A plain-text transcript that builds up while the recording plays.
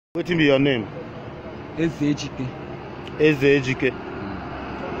What be your name? Ejike. Ejike.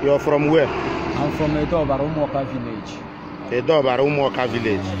 You're from where? I'm from Notorious village. Notorious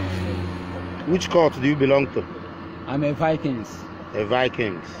village. Which court do you belong to? I'm a Vikings. A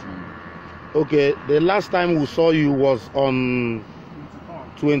Vikings. Okay, the last time we saw you was on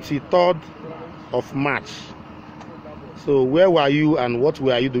 23rd of March. So where were you and what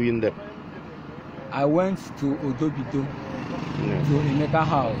were you doing there? I went to Odobido, to Emeka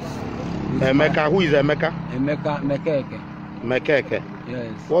house. Emeka, who is Emeka? Mekeke. Mekeke.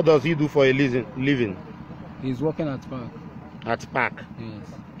 Yes. What does he do for a living? He's working at park. At park? Yes.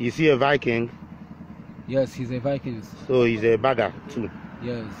 Is he a Viking? Yes, he's a Vikings. So he's a bagger too?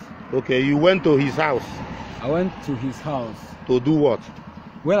 Yes. Okay, you went to his house? I went to his house. To do what?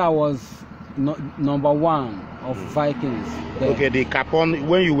 When I was number one of Vikings. Then. Okay, the capon,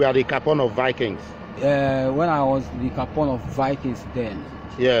 when you were the capon of Vikings? When I was the capon of Vikings then.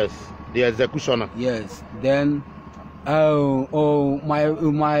 Yes, the executioner. Yes. Then my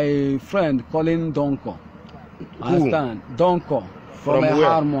friend Colin Donko. Understand? Donko from a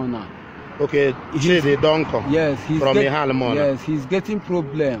Harmona. Okay, he's the Donko. Yes, from a Harmona. Yes, he's getting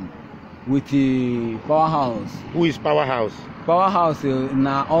problem with the powerhouse. Who is powerhouse? Powerhouse in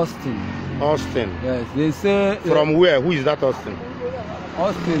Austin. Austin. Yes, they say. From where? Who is that Austin?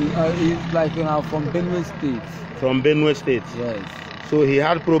 Austin is like from Benue State. From Benue State. Yes. So he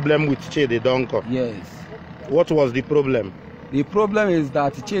had problem with Che the Donko. Yes. What was the problem? The problem is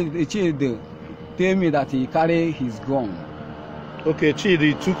that Che tell me that he carry his gun. Okay,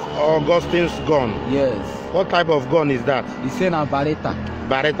 Chidi took Augustine's gun. Yes. What type of gun is that? He said a Beretta.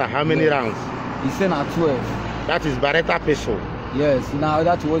 Beretta, how many rounds? He said a 12. That is Beretta pistol? Yes, now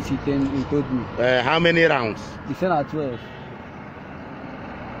that's what he told me. How many rounds? He said a 12.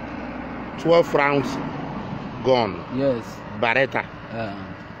 12 rounds gun? Yes. Beretta?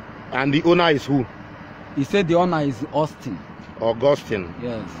 And the owner is who? He said the owner is Austin. Augustine?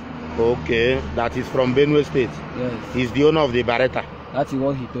 Yes. Okay, that is from Benue State? Yes. He's the owner of the Beretta? That's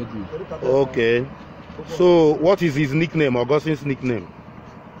what he told me. Okay. So, what is his nickname, Augustine's nickname?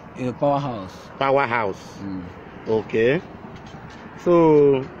 Powerhouse. Powerhouse. Okay.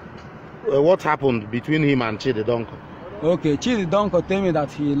 So, what happened between him and Che the Donko? Okay, Che the Donko told me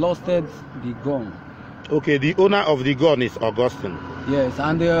that he lost the gun. Okay, the owner of the gun is Augustine. Yes,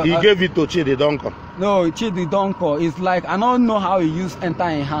 and he gave it to Che the Donko. No, Che the Donko is like, I don't know how he used enter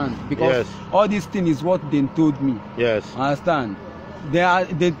in hand because all this thing is what they told me. Yes. Understand?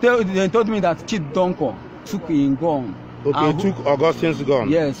 They told me that Che the Donko took in gun. Okay, took Augustine's gun.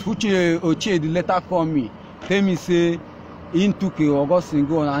 Yes, which Che the later called me. Tell me say he took Augustine's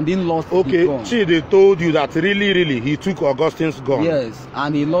gun and then lost the gun. Okay, Che they told you that really he took Augustine's gun. Yes,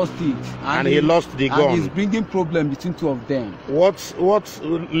 and he lost it. And he lost the gun. And he's bringing problem between two of them. What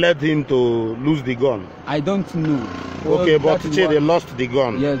led him to lose the gun? I don't know. Okay, but Che they lost the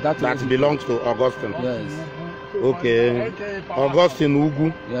gun. Yes, that belongs to Augustine. Yes. Okay. Augustine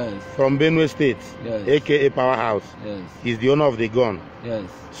Ugu. Yes. From Benue State. Yes. AKA Powerhouse. Yes. He's the owner of the gun. Yes.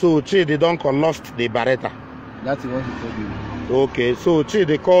 So Che they Donko lost the Beretta. That's what he told me. Okay, so Che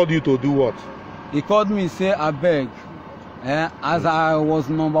they called you to do what? He called me say I beg, as I was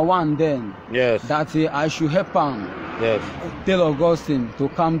number one then. Yes. That I should help him. Yes. Tell Augustine to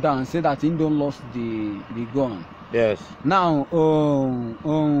calm down, say that he don't lost the gun. Yes. Now,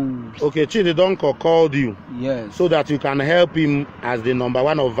 okay, Che the Donko called you. Yes. So that you can help him as the number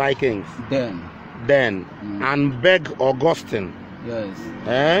one of Vikings. Then. And beg Augustine. Yes.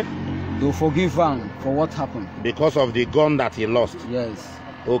 To forgive him for what happened. Because of the gun that he lost. Yes.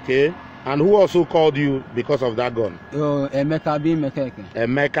 Okay. And who also called you because of that gun? Emeka B. Mekeke.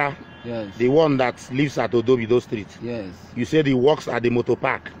 Emeka? Yes. The one that lives at Odobido Street? Yes. You said he works at the motor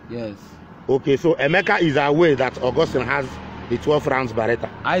park? Yes. Okay, so Emeka is aware that Augustine has the 12 rounds Beretta?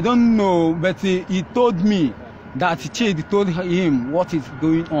 I don't know, but he told me that Che told him what is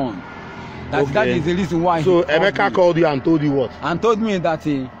going on. That is the reason why. So Emeka called you and told you what? And told me that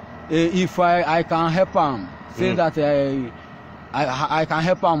if I can help him, say that I can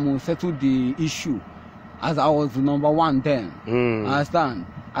help him settle the issue, as I was number one then. Understand?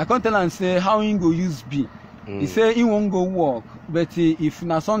 I can't tell him say how he go use be. He say he won't go work, but if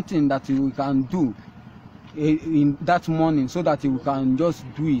not something that we can do in that morning, so that we can just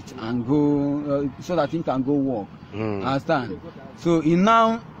do it and go, so that he can go work. Understand? So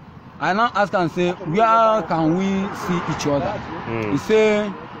I now ask and say, where can we see each other? He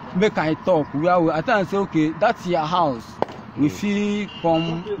say, make I talk. I tell him say, okay, that's your house. We feel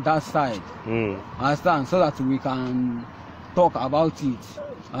come that side. Understand? So that we can talk about it.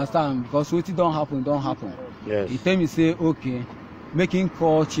 Understand? Because what don't happen. Yes. He tell me say, okay, make him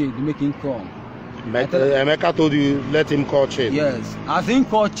call Chid, make him call. Emeka told you let him call Chid. Yes, as him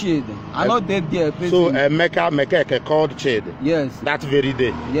call Chid, I not dead there. So Emeka called Chid. Yes. That very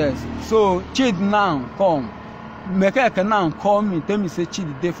day. Yes. So Chid now come. Emeka now call me, tell me say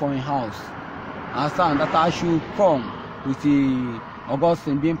Chid dey for him house. Understand that I should come with the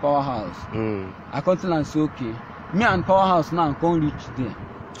Augustine being powerhouse. I come tell and say okay. Me and powerhouse now come reach there.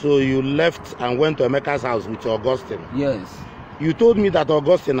 So you left and went to Emeka's house with Augustine. Yes. You told me that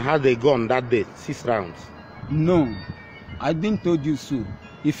Augustine had a gun that day, 6 rounds. No, I didn't told you so.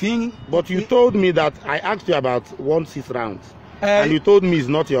 But you told me that I asked you about 6 rounds. And you told me it's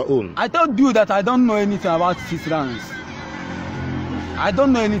not your own. I told you that I don't know anything about 6 rounds. I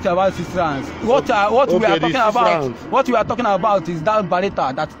don't know anything about 6 rounds. What we are talking about? What we are talking about is that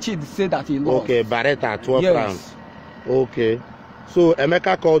Barretta that Chid said that he lost. Okay, Barretta, 12 rounds. Okay. So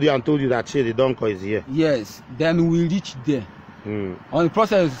Emeka called you and told you that Chid the Donko is here. Yes. Then we reached there. On the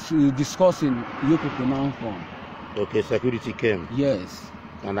process discussing, you people now come. Okay, security came. Yes.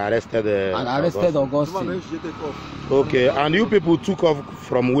 And arrested Augustine. Okay, and you people took off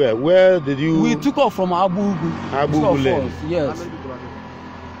from where? Where did you? We took off from Abugu. Abugu. Yes.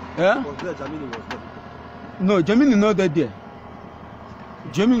 Yeah? No, Jamini no dead there.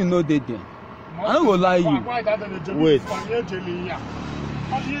 Jamini no dead there. I don't go lie you. Wait.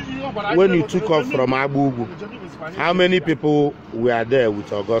 When you took off from Abugu, how many people were there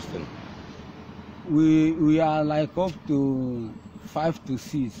with Augustine? We are like up to 5 to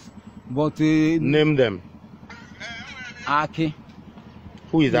 6. But name them. Aki.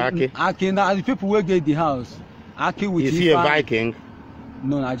 Who is Aki? Aki now the people who get the house. Aki with is he a Viking?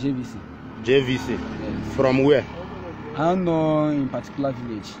 No, not JVC. JVC. Yes. From where? I don't know in particular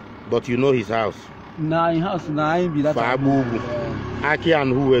village. But you know his house? Nah, in house nah, I be that. Abugu. Aki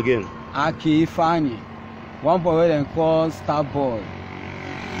and who again? Aki Ifani. One boy they call Star Boy.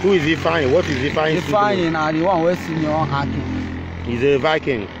 Who is Ifani? What is Ifani? Ifani na the one who senior Aki. He's a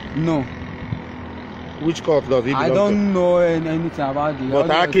Viking? No. Which court does he belong to? I don't know anything about the. But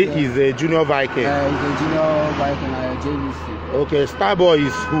Aki is a junior Viking. He's a junior Viking at JVC. Okay, Starboy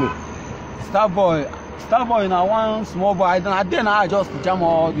is who? Starboy now one small boy. I just jam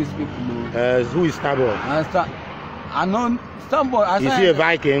all these people. Who is Starboy? I know Starboy. Is he a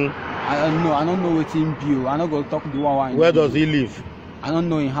Viking? I don't know what him view. I don't go talk to the one. Where does he live? I don't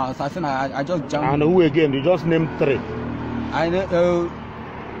know in house. I said I just jam. And who again? You just named 3. I know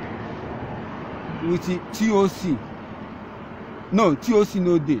with the TOC. No, TOC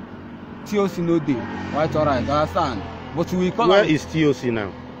no day. TOC no day. Right, alright, understand. But we call. Where is TOC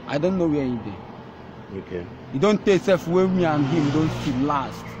now? I don't know where he is. Okay. You don't take self when me and him don't see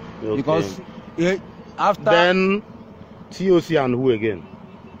last. Okay. Because after. Then TOC and who again?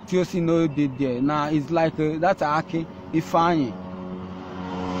 TOC no day there. Now it's like that's Aki, Ifani,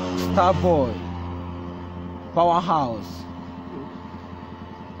 Starboy, Powerhouse.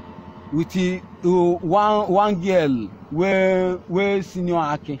 With the one girl where senior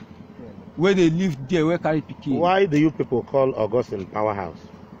Aki, where they live there, where carry pikin. Why do you people call Augustine Powerhouse?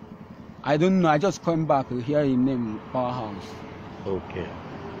 I don't know. I just come back to hear his name Powerhouse. Okay.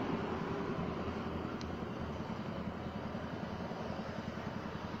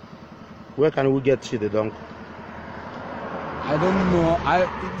 Where can we get Chidi Donko? I don't know. I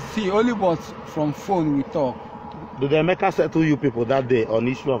see only but from phone we talk. Did Emeka settle you people that day on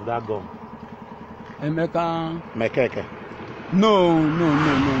issue of that gun? Mekeke. No.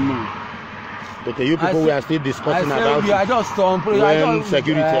 Okay, you people we are still discussing about we are just when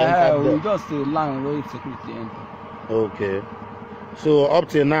security entered there. We just land where security entered. Okay. So up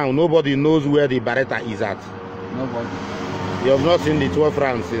till now, nobody knows where the Barretta is at? Nobody. You have not seen the 12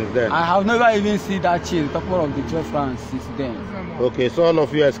 rounds since then? I have never even seen that child, talking of the 12 rounds since then. Okay, so all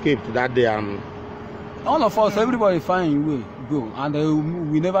of you escaped that day and... All of us, everybody find a way, go.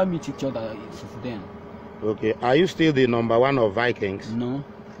 And we never meet each other since then. Okay, are you still the #1 of Vikings? No.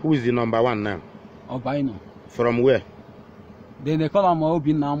 Who is the #1 now? Obino. From where? Then they call him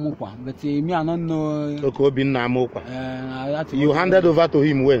Obinna Amukwa, but me I don't know. Okay, Obinna Amukwa. You handed over to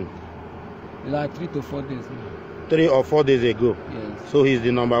him when? Like 3 to 4 days. 3 or 4 days ago? Yes. So he's the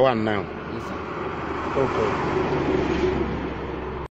 #1 now? Yes, sir. Okay.